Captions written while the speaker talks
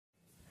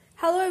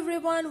Hello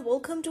everyone,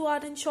 welcome to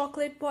Art and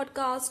Chocolate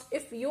podcast.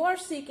 If you are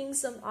seeking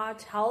some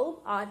art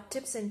help, art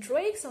tips and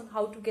tricks on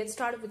how to get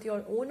started with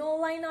your own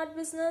online art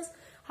business,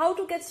 how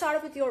to get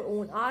started with your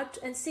own art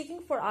and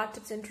seeking for art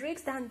tips and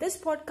tricks, then this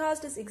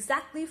podcast is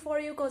exactly for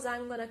you because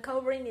I'm going to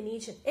covering in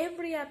each and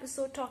every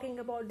episode talking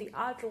about the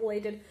art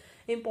related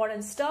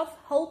important stuff,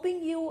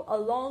 helping you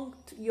along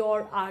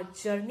your art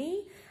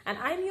journey. And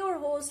I'm your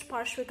host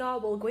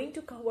Parshvika. We're going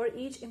to cover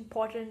each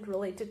important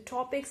related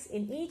topics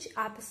in each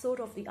episode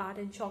of the Art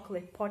and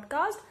Chocolate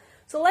podcast.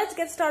 So let's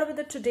get started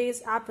with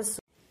today's episode.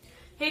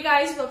 Hey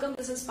guys, welcome.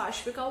 This is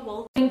Parshvika.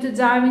 Welcome to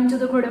dive into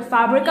the Creative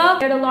Fabrica. I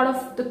get a lot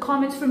of the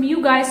comments from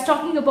you guys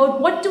talking about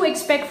what to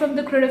expect from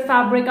the Creative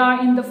Fabrica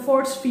in the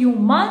first few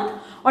months,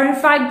 or in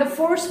fact the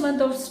first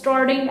month of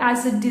starting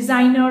as a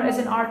designer, as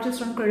an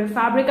artist on Creative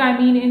Fabrica. I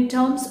mean in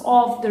terms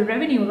of the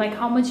revenue, like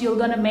how much you're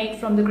gonna make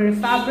from the Creative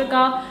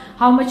Fabrica,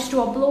 how much to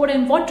upload,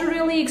 and what to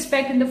really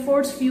expect in the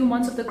first few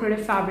months of the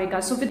Creative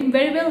Fabrica. So we can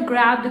very well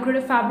grab the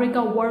Creative Fabrica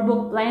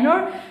workbook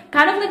planner,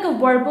 kind of like a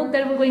workbook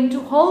that we're going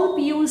to help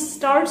you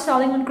start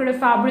selling on Creative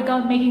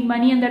Fabrica, making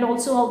money, and that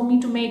also helped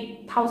me to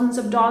make thousands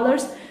of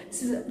dollars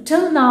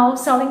till now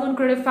selling on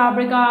Creative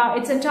Fabrica.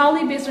 It's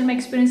entirely based on my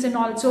experience and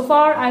knowledge so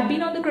far. I've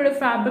been on the Creative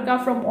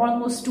Fabrica from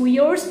almost 2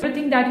 years.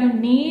 Everything that you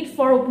need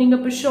for opening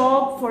up a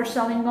shop, for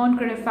selling on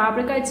Creative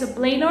Fabrica. It's a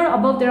planner.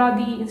 Above there are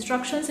the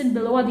instructions and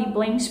below are the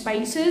blank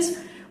spaces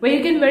where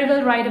you can very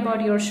well write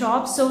about your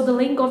shop. So the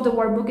link of the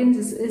workbook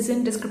is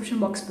in description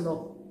box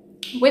below.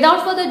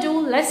 Without further ado,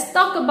 let's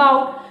talk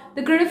about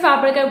the Creative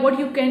Fabrica, what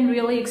you can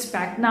really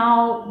expect.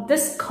 Now,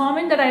 this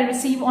comment that I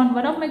received on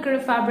one of my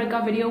Creative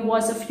Fabrica video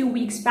was a few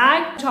weeks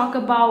back. Talk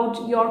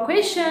about your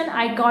question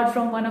I got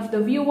from one of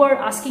the viewer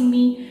asking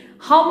me,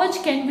 how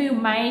much can we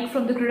make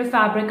from the Creative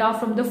Fabrica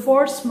from the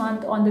first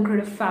month on the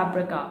Creative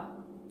Fabrica?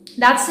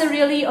 That's a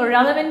really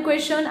relevant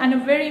question and a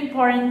very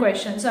important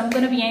question. So I'm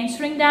going to be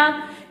answering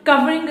that,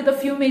 covering the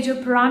few major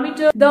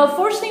parameters. The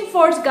first thing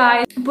first,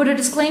 guys, put a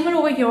disclaimer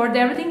over here that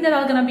everything that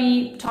I'm going to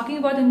be talking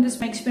about in this,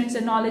 my experience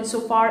and knowledge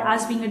so far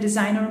as being a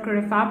designer on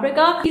Creative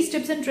Fabrica. These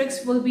tips and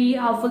tricks will be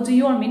helpful to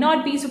you or may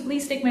not be, so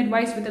please take my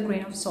advice with a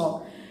grain of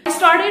salt. I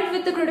started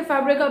with the Creative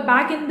Fabrica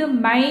back in the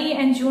May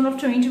and June of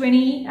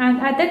 2020, and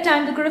at that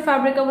time the Creative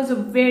Fabrica was a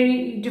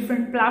very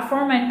different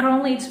platform, and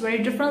currently it's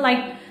very different.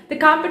 Like, the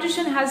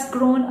competition has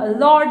grown a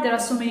lot. There are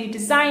so many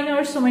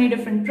designers, so many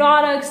different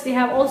products. They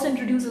have also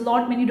introduced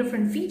many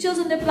different features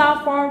on the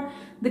platform.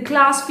 The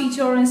class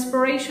feature,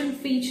 inspiration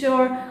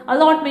feature,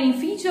 many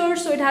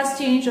features. So it has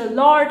changed a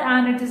lot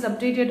and it is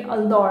updated a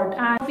lot.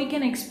 And we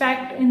can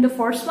expect in the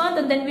first month,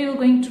 and then we are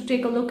going to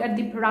take a look at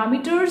the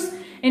parameters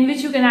in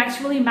which you can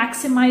actually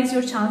maximize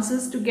your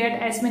chances to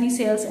get as many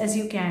sales as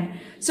you can.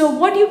 So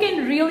what you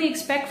can really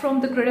expect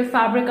from the Creative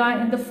Fabrica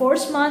in the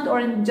first month or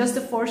in just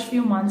the first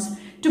few months.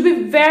 To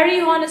be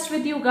very honest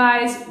with you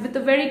guys, with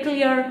a very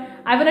clear,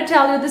 I'm gonna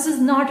tell you, this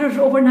is not an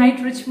overnight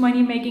rich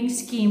money making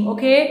scheme,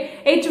 okay?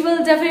 It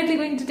will definitely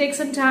going to take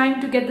some time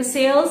to get the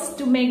sales,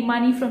 to make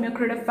money from your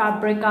Creative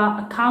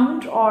Fabrica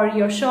account or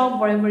your shop,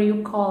 whatever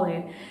you call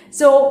it.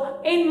 So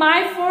in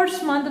my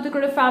first month of the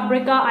Creative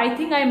Fabrica, I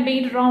think I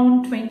made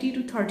around $20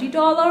 to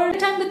 $30. At the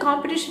time, the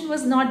competition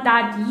was not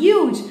that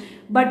huge.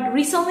 But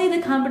recently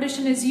the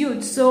competition is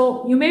huge.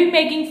 So you may be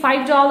making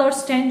 $5,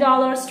 $10,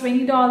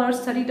 $20,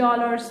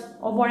 $30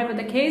 or whatever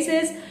the case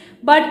is,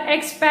 but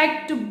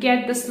expect to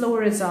get the slow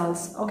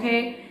results,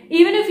 okay?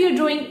 Even if you're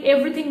doing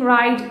everything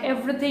right,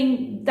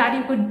 everything that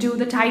you could do,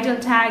 the title,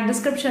 tag,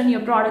 description,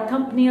 your product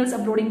thumbnails,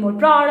 uploading more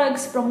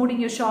products, promoting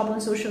your shop on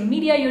social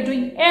media, you're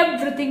doing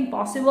everything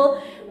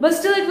possible, but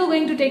still it will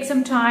going to take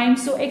some time.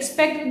 So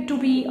expect it to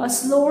be a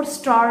slow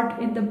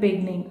start in the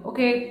beginning,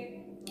 okay?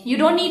 You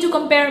don't need to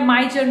compare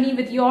my journey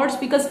with yours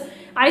because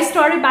I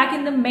started back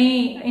in the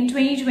May in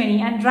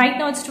 2020 and right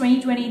now it's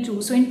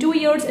 2022. So in 2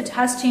 years, it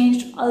has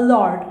changed a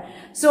lot.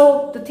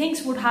 So the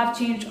things would have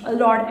changed a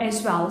lot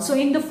as well. So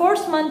in the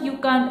first month,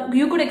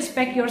 you could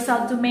expect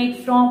yourself to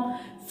make from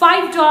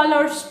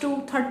 $5 to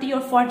 $30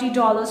 or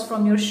 $40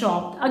 from your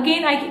shop.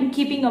 Again, I am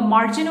keeping a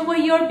margin over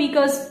here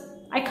because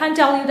I can't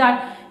tell you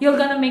that you're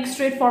gonna make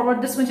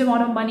straightforward this much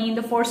amount of money in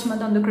the first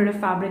month on the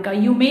Creative Fabrica.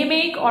 You may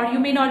make or you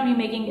may not be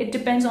making. It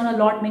depends on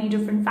many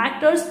different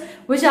factors,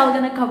 which I'm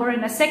gonna cover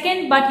in a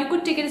second. But you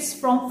could take it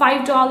from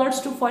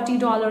 $5 to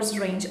 $40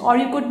 range, or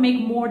you could make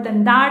more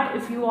than that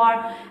if you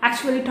are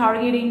actually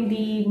targeting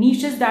the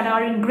niches that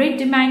are in great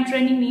demand,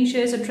 trending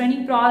niches or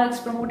trending products,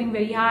 promoting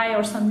very high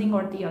or something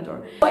or the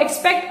other. So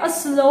expect a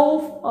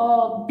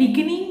slow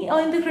beginning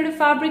in the Creative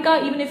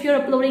Fabrica. Even if you're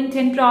uploading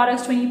 10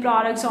 products, 20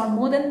 products or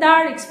more than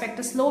that, expect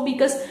a slow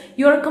because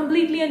you're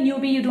completely a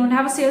newbie. You don't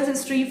have a sales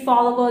history,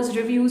 followers,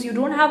 reviews. You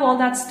don't have all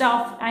that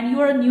stuff and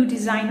you're a new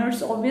designer.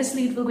 So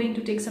obviously it will going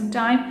to take some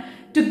time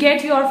to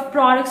get your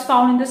products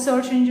found in the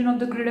search engine of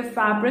the Creative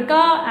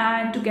Fabrica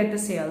and to get the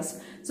sales.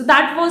 So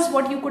that was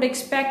what you could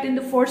expect in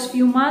the first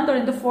few months or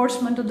in the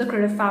first month of the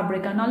Creative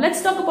Fabrica. Now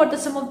let's talk about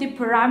some of the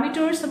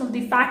parameters, some of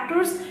the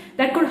factors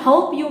that could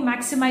help you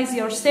maximize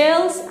your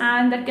sales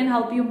and that can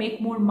help you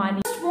make more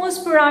money. The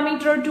most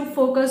parameter to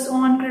focus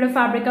on Creative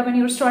Fabrica when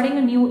you're starting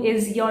a new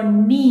is your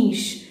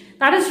niche.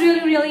 That is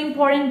really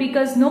important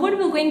because nobody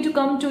will going to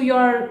come to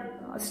your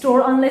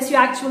store unless you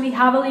actually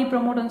heavily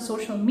promote on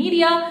social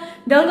media.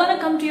 They're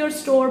gonna come to your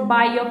store,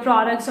 buy your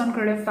products on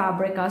Creative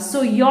Fabrica.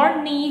 So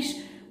your niche,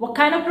 what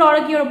kind of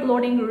product you're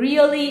uploading,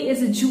 really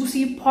is a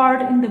juicy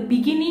part in the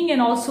beginning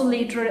and also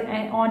later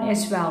on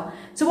as well.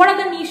 So what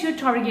are the niche you're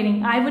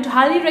targeting? I would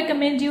highly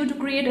recommend you to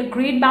create a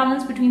great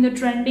balance between the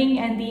trending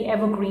and the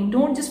evergreen.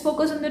 Don't just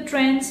focus on the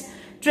trends.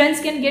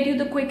 Trends can get you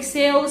the quick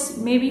sales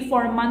maybe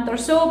for a month or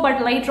so,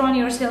 but later on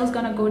your sales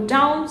gonna go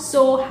down.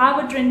 So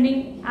have a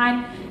trending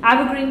and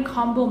evergreen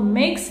combo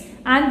mix.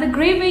 And the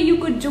great way you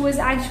could do is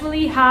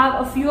actually have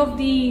a few of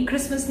the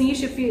Christmas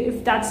niche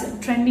if that's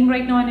trending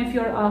right now, and if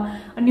you're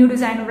a new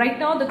designer right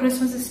now, the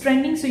Christmas is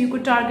trending, so you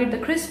could target the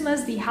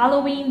Christmas, the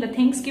Halloween, the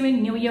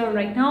Thanksgiving, New Year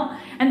right now,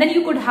 and then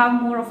you could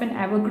have more of an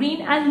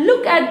evergreen. And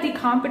look at the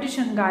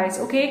competition, guys.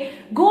 Okay,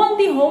 go on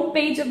the home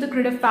page of the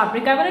Creative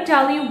Fabrica. I want to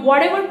tell you,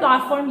 whatever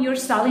platform you're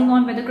selling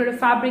on, whether Creative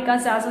Fabrica,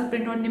 Zazzle,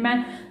 Print on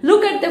Demand,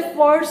 look at the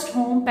first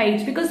home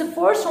page, because the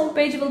first home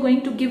page will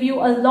going to give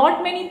you a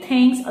lot many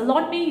things, a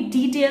lot many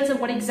details of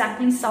what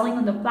exactly is selling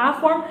on the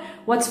platform,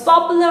 what's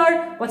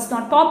popular, what's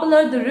not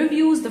popular, the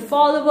reviews, the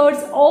followers,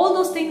 all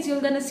those things you're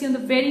gonna see on the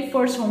very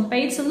first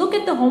homepage. So look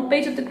at the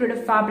homepage of the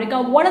Creative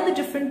Fabrica. What are the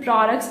different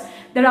products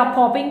that are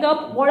popping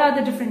up? What are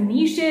the different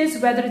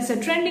niches, whether it's a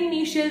trending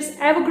niches,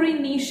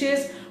 evergreen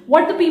niches,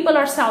 what the people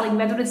are selling,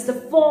 whether it's the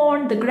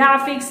font, the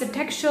graphics, the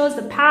textures,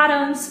 the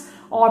patterns,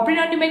 or print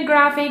on demand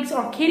graphics,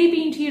 or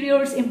KDP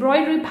interiors,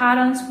 embroidery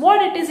patterns,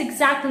 what it is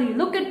exactly.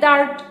 Look at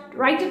that,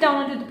 write it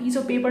down onto the piece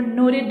of paper,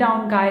 note it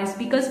down, guys,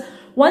 because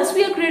once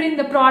we are creating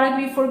the product,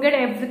 we forget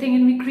everything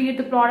and we create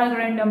the product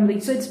randomly.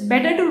 So it's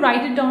better to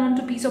write it down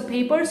onto a piece of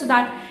paper so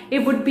that it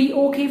would be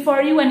okay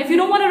for you. And if you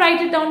don't want to write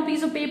it down on a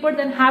piece of paper,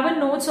 then have a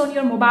notes on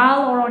your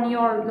mobile or on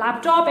your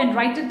laptop and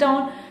write it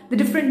down, the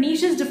different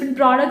niches, different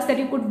products that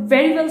you could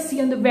very well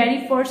see on the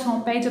very first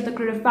homepage of the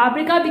Creative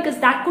Fabrica, because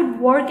that could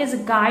work as a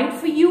guide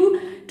for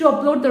you to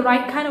upload the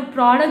right kind of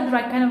product, the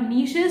right kind of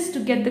niches to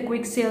get the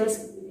quick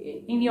sales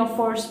in your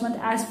first month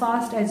as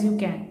fast as you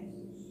can.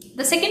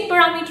 The second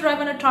parameter I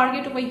want to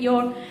target over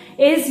here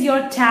is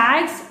your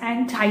tags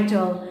and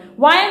title.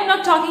 Why I'm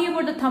not talking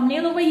about the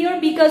thumbnail over here?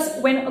 Because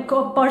when a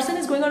person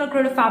is going on a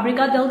Creative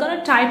Fabrica, they're going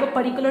to type a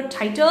particular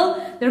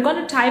title, they're going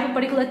to type a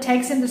particular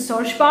text in the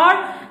search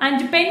bar, and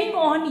depending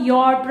on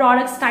your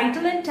product's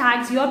title and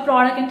tags, your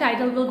product and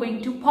title will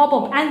going to pop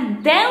up,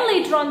 and then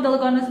later on they're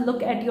going to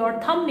look at your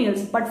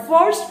thumbnails. But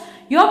first,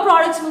 your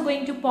products will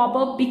going to pop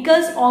up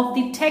because of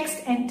the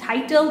text and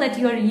title that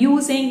you are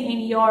using in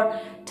your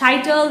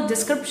title,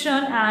 description,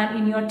 and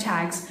in your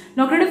tags.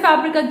 Now Creative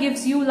Fabrica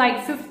gives you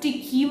like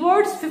 50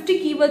 keywords. 50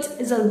 keywords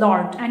is a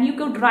lot, and you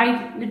could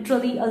write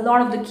literally a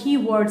lot of the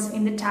keywords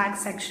in the tag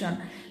section.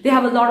 They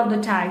have a lot of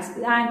the tags,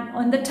 and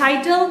on the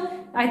title,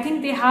 I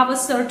think they have a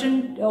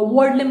certain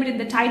word limit in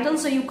the title,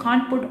 so you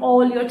can't put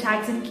all your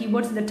tags and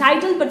keywords in the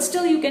title, but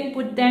still you can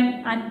put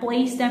them and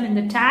place them in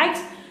the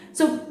tags.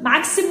 So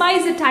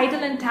maximize the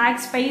title and tag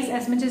space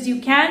as much as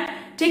you can.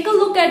 Take a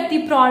look at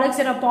the products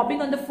that are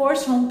popping on the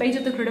first homepage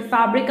of the Creative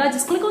Fabrica.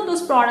 Just click on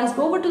those products,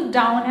 go over to the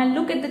down and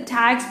look at the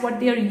tags, what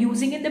they are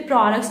using in the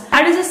products.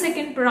 That is the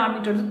second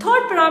parameter. The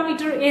third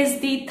parameter is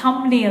the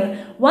thumbnail.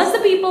 Once the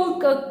people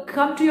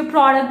come to your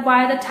product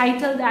via the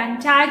title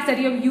and tags that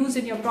you have used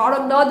in your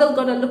product, now they're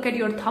gonna look at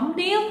your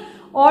thumbnail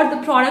or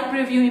the product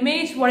preview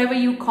image, whatever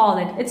you call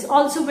it. It's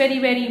also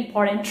very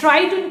important.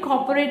 Try to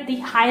incorporate the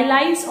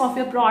highlights of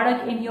your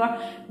product in your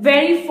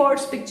very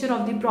first picture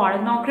of the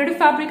product. Now Creative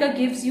Fabrica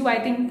gives you, I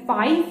think,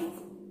 five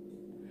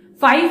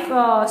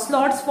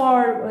slots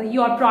for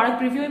your product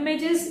preview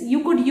images.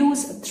 You could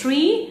use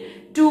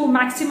 3 to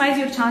maximize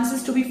your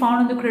chances to be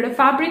found on the Creative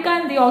Fabrica,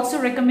 and they also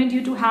recommend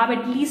you to have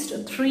at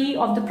least 3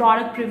 of the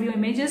product preview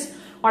images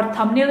or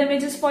thumbnail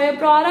images for your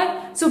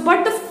product. So,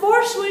 but the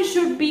first one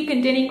should be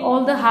containing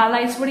all the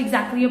highlights, what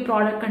exactly your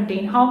product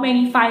contains, how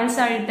many files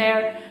are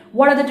there,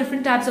 what are the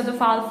different types of the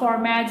file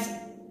formats,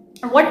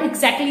 what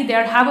exactly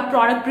there. Have a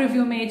product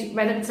preview image,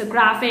 whether it's a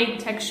graphic,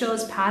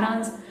 textures,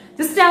 patterns.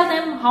 Just tell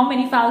them how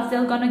many files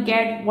they're gonna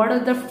get, what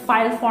are the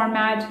file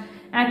format,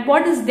 and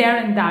what is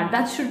there in that.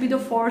 That should be the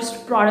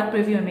first product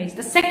preview image.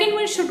 The second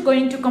one should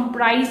going to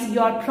comprise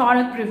your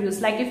product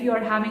previews. Like if you are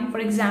having, for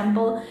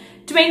example,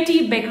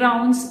 20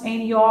 backgrounds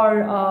in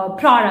your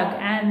product,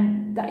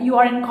 and you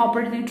are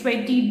incorporating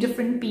 20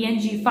 different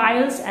PNG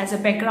files as a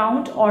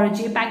background or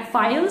JPEG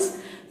files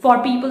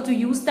for people to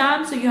use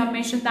them. So you have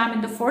mentioned them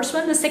in the first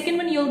one. The second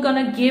one, you're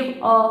gonna give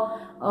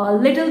a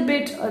little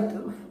bit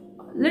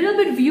little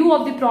bit view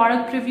of the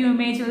product preview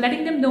image,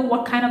 letting them know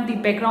what kind of the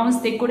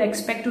backgrounds they could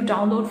expect to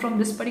download from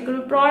this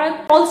particular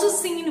product. Also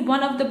seen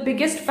one of the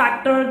biggest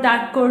factor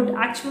that could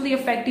actually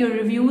affect your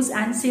reviews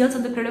and sales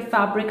on the Creative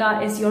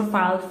Fabrica is your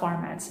file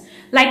formats.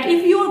 Like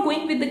if you are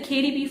going with the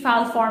KDP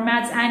file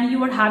formats and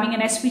you are having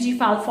an SVG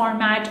file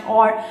format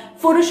or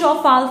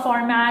Photoshop file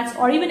formats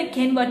or even a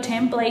Canva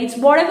templates,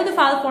 whatever the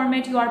file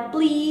format you are,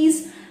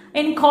 please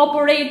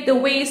incorporate the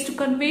ways to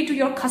convey to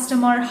your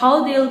customer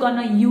how they're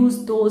gonna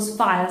use those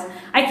files.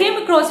 I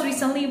came across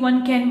recently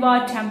one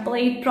Canva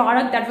template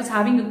product that was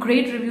having a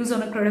great reviews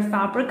on a Creative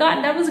Fabrica,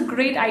 and that was a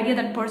great idea.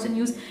 That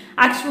person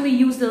actually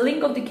used the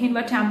link of the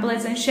Canva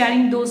templates and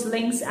sharing those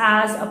links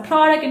as a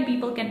product, and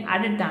people can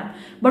edit them.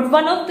 But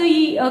one of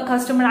the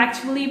customer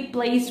actually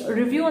placed a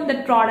review on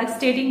that product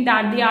stating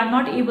that they are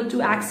not able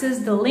to access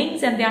the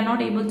links and they are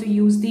not able to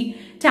use the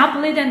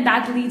template, and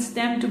that leads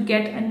them to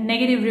get a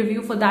negative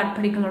review for that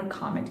particular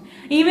comment,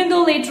 even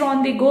though later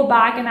on they go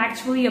back and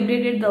actually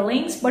updated the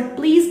links. But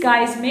please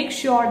guys, make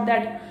sure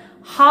that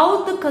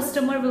how the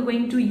customer will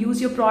going to use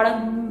your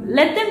product,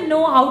 let them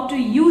know how to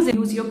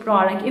use your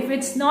product. If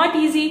it's not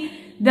easy,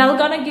 they're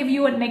gonna give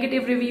you a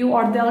negative review,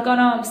 or they're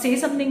gonna say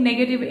something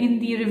negative in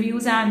the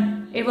reviews,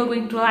 and it will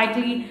going to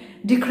likely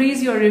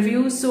decrease your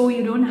reviews, so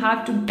you don't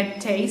have to get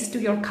taste to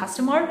your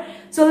customer.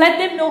 So let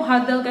them know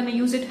how they're gonna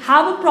use it.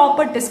 Have a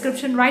proper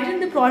description, write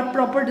in the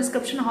proper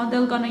description how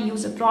they're gonna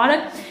use the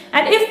product.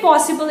 And if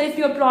possible, if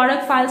your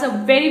product files are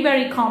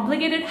very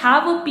complicated,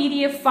 have a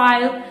PDF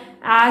file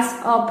as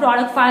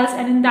product files,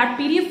 and in that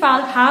PDF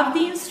file have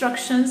the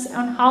instructions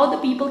on how the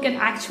people can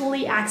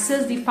actually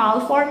access the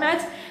file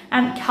formats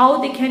and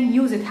how they can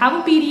use it. Have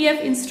a PDF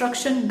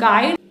instruction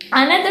guide.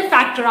 Another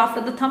factor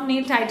after the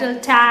thumbnail, title,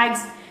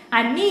 tags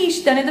and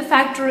niche, the another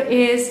factor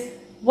is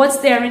what's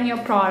there in your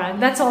product.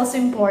 That's also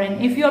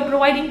important. If you are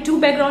providing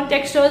 2 background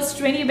textures,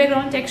 20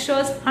 background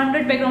textures,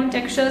 100 background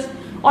textures,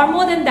 or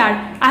more than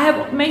that, I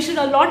have mentioned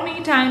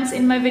many times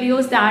in my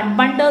videos that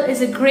bundle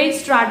is a great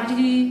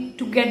strategy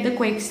to get the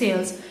quick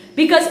sales,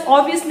 because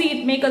obviously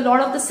it make a lot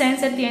of the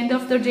sense at the end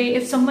of the day.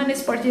 If someone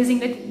is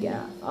purchasing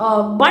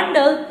a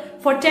bundle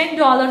for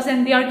 $10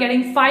 and they are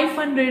getting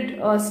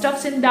 500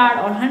 stuffs in that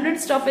or 100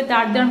 stuff with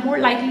that, they're more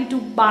likely to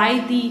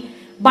buy the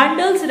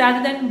bundles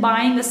rather than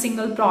buying a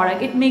single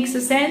product. It makes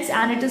a sense,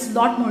 and it is a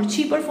lot more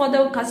cheaper for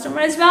the customer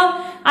as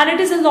well, and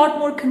it is a lot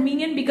more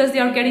convenient because they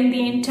are getting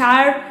the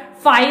entire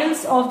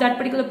files of that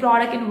particular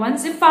product in one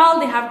zip file.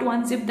 They have to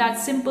unzip that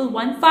simple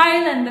one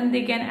file, and then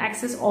they can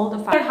access all the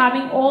files.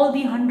 Having all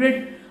the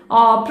 100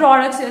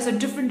 products as a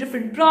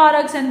different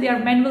products, and they are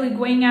manually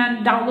going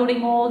and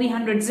downloading all the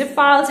 100 zip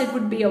files, it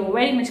would be a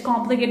very much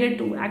complicated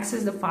to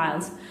access the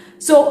files.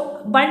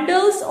 So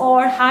bundles,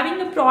 or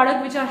having a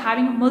product which are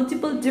having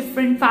multiple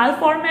different file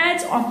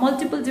formats or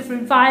multiple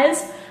different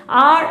files,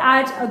 are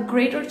at a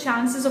greater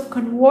chances of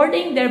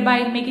converting,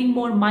 thereby making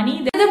more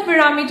money. The other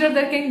parameter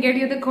that can get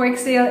you the quick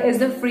sale is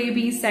the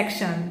freebies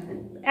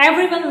section.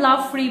 Everyone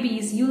loves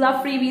freebies. You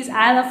love freebies,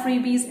 I love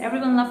freebies,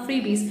 everyone loves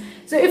freebies.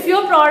 So if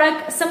your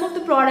product, some of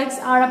the products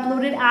are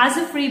uploaded as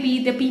a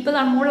freebie, the people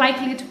are more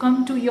likely to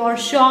come to your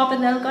shop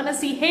and they're gonna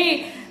see,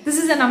 hey, this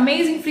is an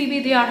amazing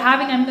freebie they are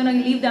having, I'm gonna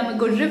leave them a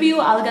good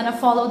review, I'm gonna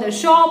follow their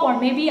shop, or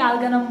maybe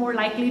I'm gonna more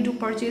likely to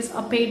purchase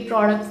a paid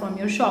product from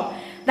your shop.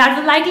 That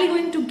will likely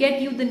going to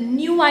get you the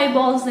new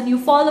eyeballs, the new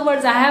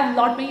followers. I have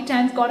many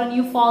times got a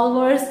new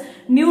followers,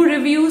 new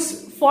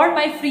reviews for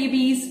my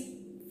freebies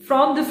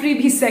from the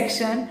freebies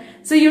section.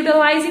 So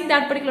utilizing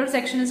that particular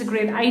section is a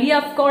great idea.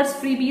 Of course,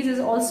 freebies is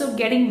also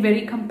getting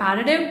very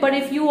competitive, but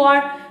if you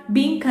are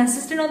being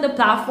consistent on the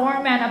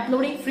platform and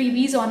uploading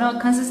freebies on a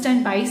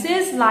consistent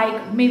basis,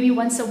 like maybe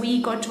once a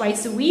week or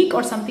twice a week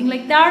or something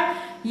like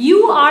that,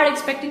 you are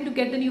expecting to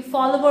get the new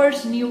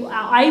followers, new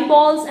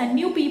eyeballs, and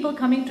new people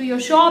coming to your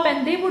shop,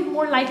 and they would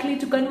more likely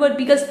to convert,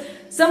 because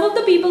some of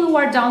the people who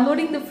are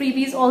downloading the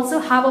freebies also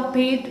have a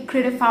paid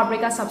Creative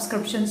Fabrica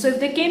subscription. So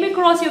if they came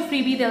across your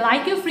freebie, they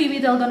like your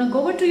freebie, they're gonna go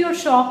over to your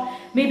shop,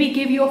 maybe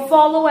give you a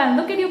follow and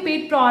look at your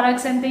paid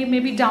products, and they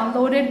maybe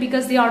download it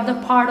because they are the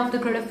part of the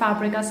Creative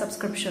Fabrica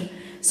subscription.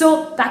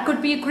 So that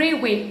could be a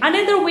great way.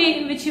 Another way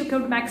in which you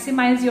could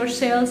maximize your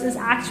sales is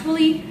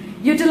actually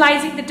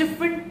utilizing the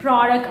different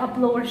product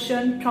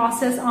uploadation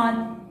process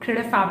on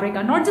Creative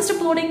Fabrica. Not just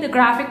uploading the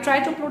graphic, try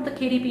to upload the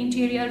KDP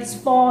interiors,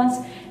 fonts,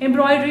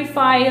 embroidery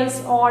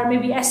files, or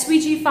maybe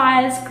SVG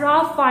files,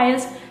 craft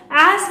files,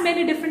 as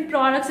many different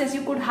products as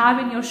you could have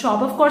in your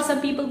shop. Of course,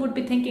 some people would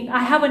be thinking, I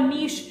have a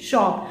niche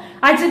shop,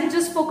 I didn't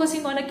just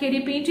focusing on a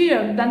KDP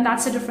interior, then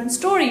that's a different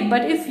story.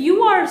 But if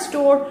you are a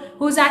store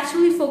who's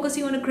actually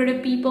focusing on a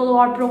creative people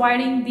or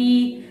providing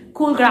the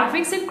cool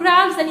graphics and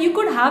crafts, then you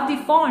could have the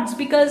fonts,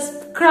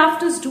 because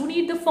crafters do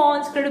need the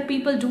fonts, creative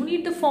people do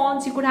need the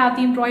fonts. You could have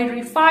the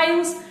embroidery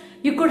files,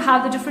 you could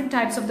have the different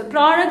types of the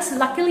products.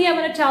 Luckily, I'm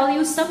going to tell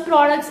you, some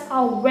products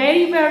are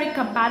very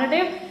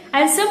competitive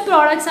and some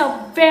products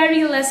are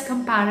very less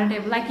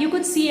competitive. Like you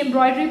could see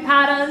embroidery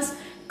patterns,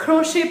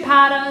 crochet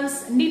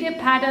patterns, knitted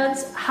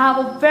patterns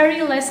have a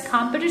very less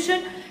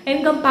competition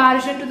in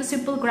comparison to the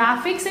simple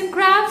graphics and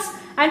crafts.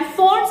 And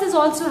fonts is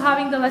also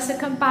having the lesser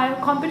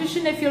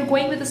competition. If you're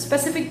going with a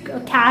specific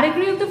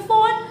category of the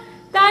font,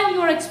 then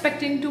you're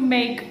expecting to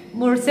make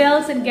more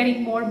sales and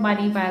getting more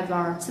money by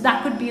that. So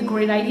that could be a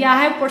great idea.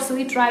 I have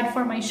personally tried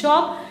for my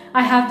shop.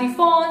 I have the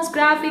fonts,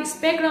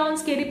 graphics,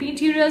 backgrounds, KDP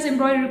interiors,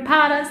 embroidery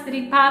patterns,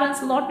 knitting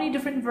patterns, a lot many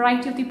different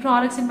variety of the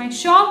products in my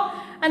shop,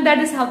 and that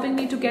is helping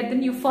me to get the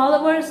new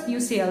followers, new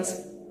sales.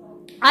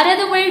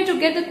 Another way to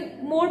get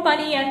the more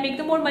money and make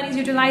the more money is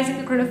utilizing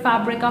the Creative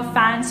Fabrica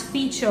fans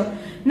feature.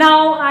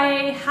 Now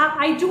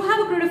I do have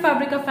a Creative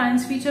Fabrica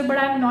fans feature, but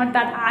I'm not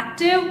that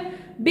active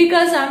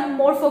because I'm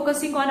more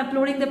focusing on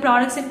uploading the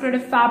products in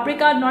Creative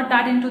Fabrica, not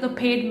that into the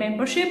paid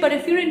membership. But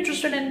if you're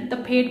interested in the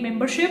paid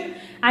membership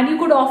and you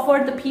could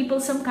offer the people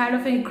some kind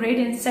of a great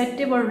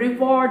incentive or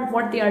reward,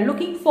 what they are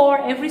looking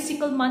for every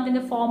single month in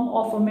the form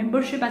of a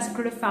membership as a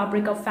Creative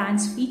Fabrica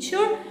fans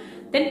feature,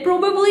 then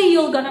probably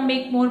you're gonna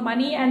make more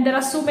money. And there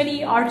are so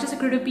many artists,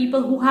 creative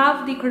people who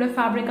have the Creative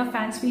Fabrica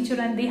fans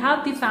feature, and they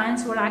have the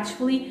fans who are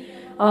actually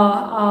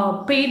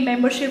paid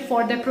membership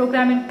for their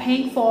program and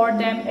paying for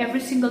them every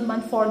single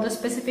month for the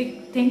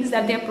specific things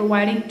that they're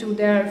providing to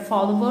their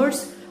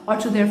followers or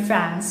to their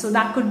fans. So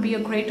that could be a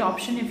great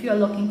option if you are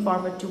looking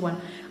forward to one.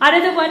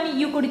 Another one,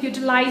 you could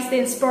utilize the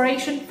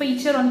inspiration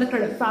feature on the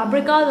Creative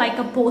Fabrica, like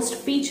a post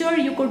feature.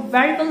 You could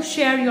very well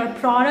share your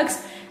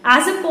products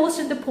as a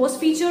post in the post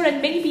feature,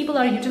 and many people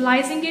are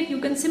utilizing it. You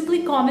can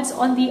simply comment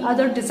on the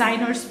other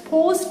designers'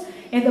 post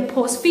in the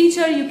post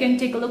feature. You can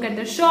take a look at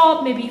the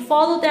shop, maybe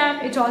follow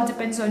them. It all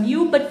depends on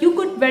you, but you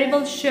could very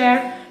well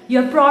share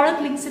your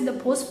product links in the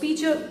post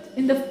feature,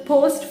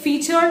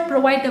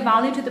 provide the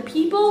value to the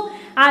people,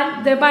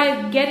 and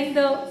thereby getting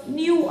the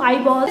new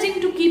eyeballs.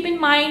 Something to keep in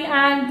mind,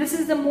 and this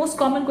is the most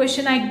common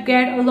question I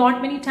get a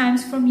lot many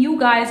times from you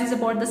guys, is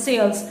about the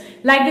sales.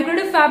 Like the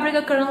Creative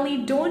Fabrica currently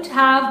don't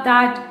have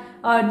that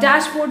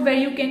dashboard where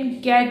you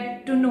can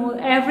get to know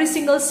every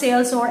single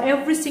sales or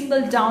every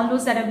single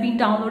downloads that have been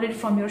downloaded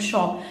from your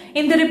shop.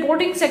 In the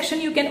reporting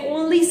section, you can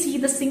only see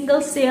the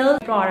single sale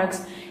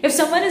products. If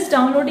someone is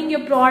downloading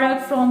your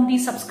product from the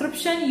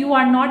subscription, you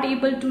are not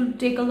able to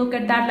take a look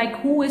at that, like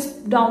who is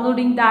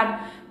downloading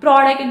that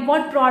product and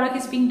what product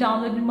is being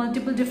downloaded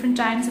multiple different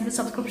times in the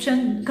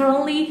subscription.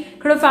 Currently,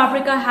 Creative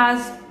Fabrica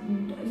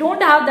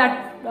don't have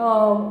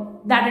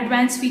that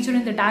advanced feature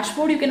in the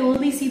dashboard. You can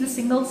only see the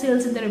single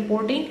sales in the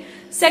reporting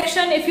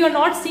section. If you're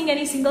not seeing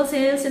any single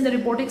sales in the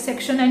reporting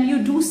section and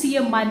you do see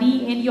a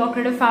money in your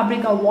Creative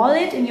Fabrica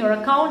wallet in your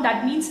account,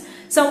 that means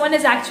someone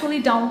has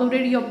actually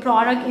downloaded your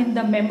product in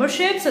the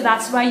membership. So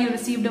that's why you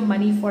received the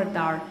money for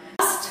that.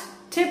 Last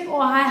tip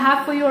I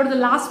have for you, or the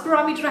last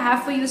parameter I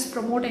have for you, is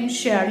promote and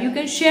share. You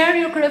can share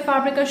your Creative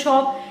Fabrica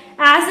shop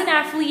as an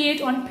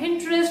affiliate on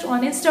Pinterest,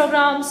 on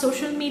Instagram,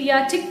 social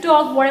media,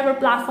 TikTok, whatever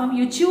platform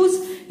you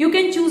choose. You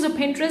can choose a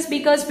Pinterest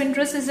because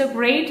Pinterest is a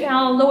great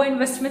low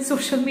investment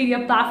social media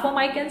platform,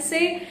 I can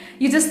say.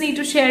 You just need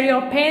to share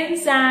your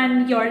pins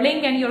and your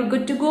link and you're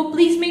good to go.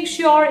 Please make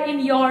sure in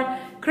your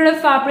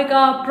Creative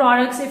Fabrica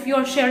products, if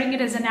you're sharing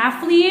it as an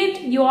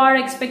affiliate, you are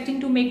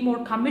expecting to make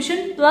more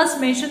commission. Plus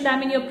mention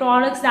them in your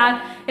products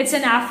that it's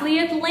an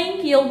affiliate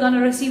link. You're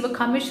gonna receive a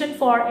commission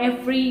for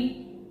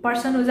every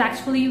person who's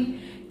actually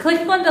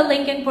clicking on the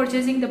link and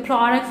purchasing the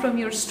product from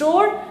your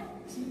store.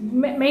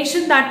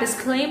 Mention that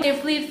disclaimer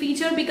affiliate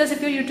feature, because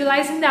if you're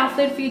utilizing the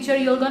affiliate feature,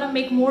 you're gonna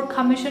make more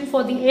commission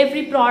for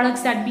every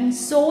products that being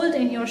sold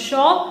in your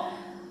shop.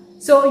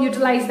 So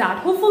utilize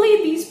that.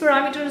 Hopefully these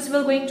parameters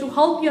will going to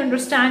help you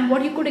understand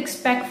what you could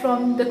expect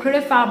from the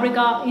Creative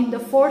Fabrica in the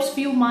first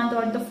few months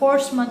or the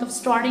first month of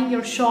starting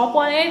your shop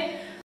on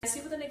it. See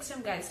you the next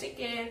time, guys. Take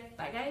care.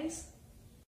 Bye, guys.